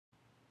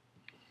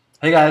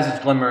Hey guys,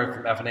 it's Glenn Murray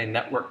from F&A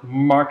Network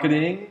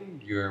Marketing,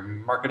 your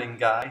marketing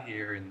guy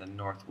here in the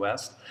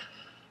Northwest.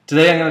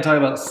 Today I'm going to talk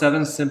about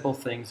 7 simple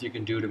things you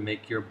can do to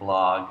make your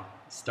blog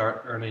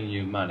start earning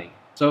you money.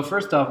 So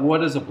first off,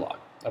 what is a blog?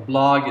 A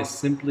blog is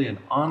simply an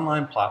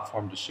online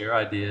platform to share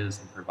ideas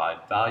and provide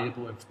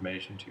valuable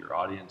information to your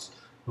audience,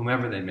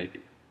 whomever they may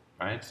be,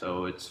 right?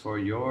 So it's for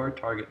your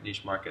target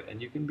niche market,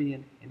 and you can be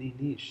in any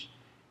niche.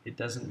 It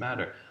doesn't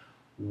matter.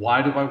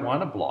 Why do I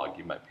want a blog,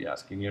 you might be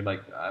asking. You're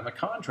like, I'm a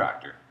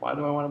contractor. Why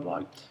do I want a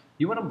blog?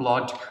 You want a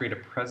blog to create a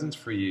presence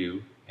for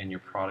you and your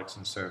products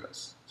and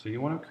service. So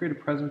you want to create a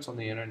presence on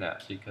the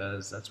internet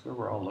because that's where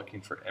we're all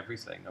looking for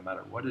everything, no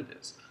matter what it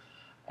is.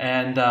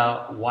 And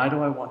why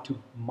do I want to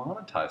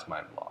monetize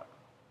my blog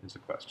is the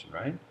question,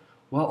 right?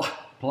 Well,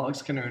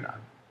 blogs can earn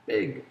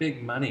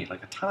big money,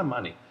 like a ton of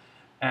money,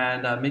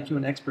 and make you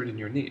an expert in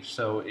your niche.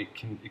 So it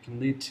can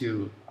lead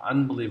to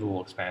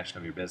unbelievable expansion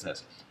of your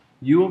business.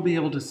 You will be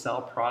able to sell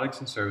products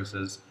and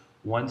services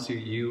once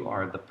you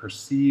are the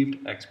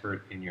perceived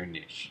expert in your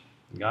niche.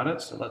 Got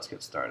it? So let's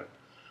get started.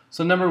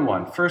 So number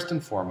 1, first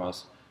and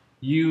foremost,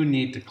 you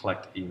need to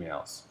collect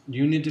emails.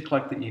 You need to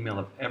collect the email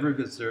of every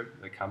visitor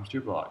that comes to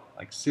your blog.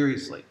 Like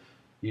seriously,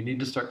 you need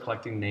to start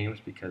collecting names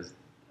because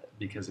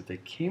if they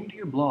came to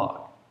your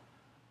blog,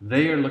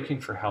 they are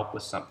looking for help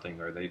with something,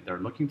 or they're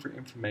looking for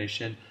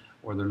information,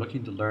 or they're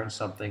looking to learn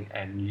something,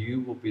 and you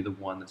will be the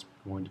one that's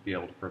going to be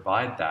able to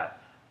provide that.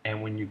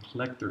 And when you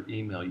collect their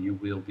email, you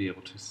will be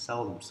able to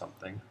sell them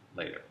something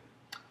later.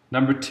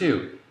 Number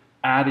 2,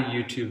 add a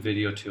YouTube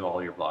video to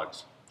all your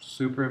blogs.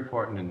 Super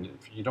important. And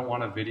if you don't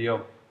want a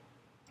video,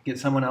 get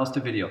someone else to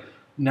video.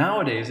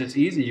 Nowadays, it's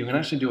easy. You can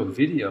actually do a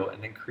video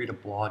and then create a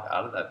blog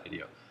out of that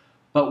video.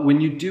 But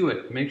when you do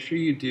it, make sure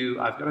you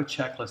do, I've got a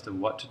checklist of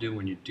what to do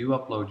when you do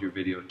upload your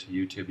video to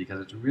YouTube, because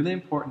it's really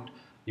important.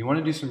 You want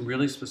to do some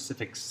really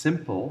specific,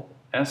 simple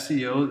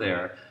SEO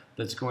there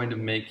that's going to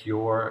make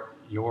your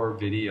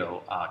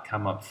video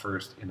come up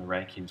first in the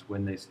rankings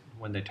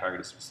when they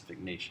target a specific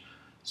niche.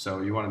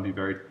 So you want to be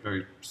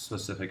very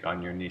specific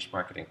on your niche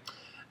marketing.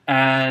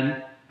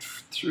 And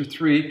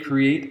 3,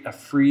 create a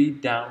free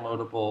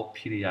downloadable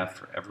PDF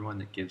for everyone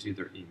that gives you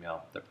their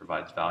email that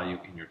provides value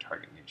in your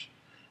target niche.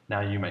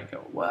 Now you might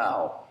go,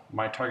 wow,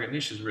 my target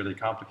niche is really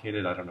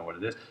complicated. I don't know what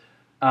it is.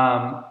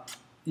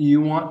 You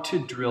want to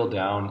drill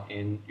down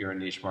in your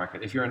niche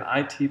market. If you're an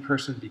IT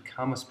person,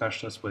 become a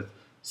specialist with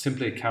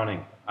simply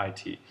accounting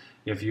IT.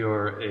 If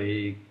you're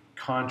a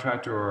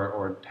contractor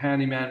or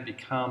handyman,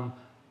 become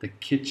the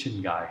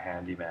kitchen guy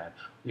handyman.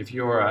 If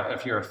you're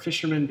a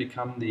fisherman,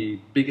 become the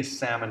biggest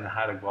salmon in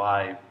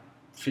Hawaii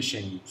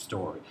fishing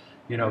story.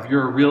 You know, if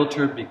you're a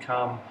realtor,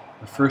 become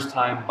the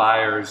first-time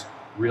buyer's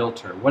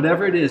realtor.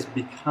 Whatever it is,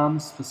 become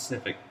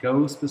specific.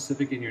 Go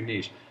specific in your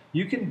niche.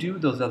 You can do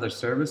those other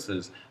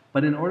services,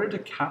 but in order to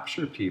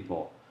capture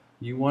people,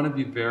 you want to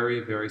be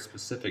very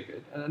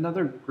specific.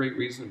 Another great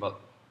reason about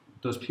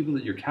those people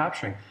that you're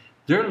capturing,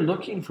 they're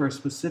looking for a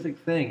specific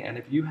thing, and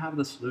if you have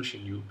the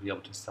solution, you'll be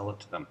able to sell it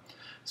to them.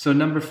 So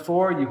number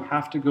 4, you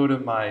have to go to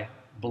my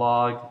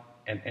blog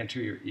and enter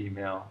your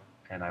email,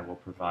 and I will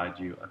provide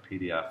you a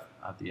PDF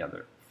of the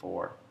other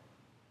 4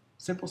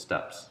 simple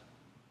steps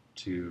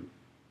to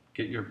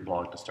get your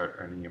blog to start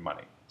earning your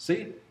money.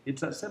 See,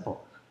 it's that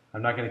simple.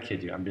 I'm not going to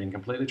kid you. I'm being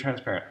completely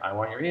transparent. I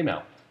want your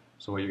email.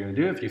 So what you're going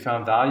to do, if you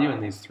found value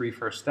in these 3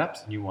 first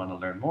steps and you want to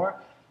learn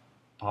more,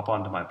 pop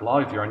onto my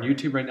blog. If you're on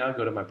YouTube right now,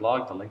 go to my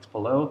blog, the link's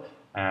below,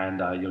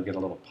 and you'll get a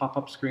little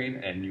pop-up screen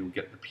and you'll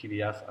get the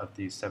PDF of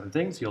these 7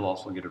 things. You'll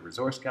also get a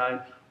resource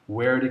guide,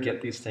 where to get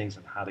these things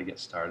and how to get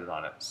started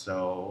on it.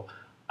 So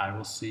I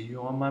will see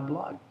you on my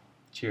blog.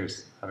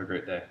 Cheers. Have a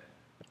great day.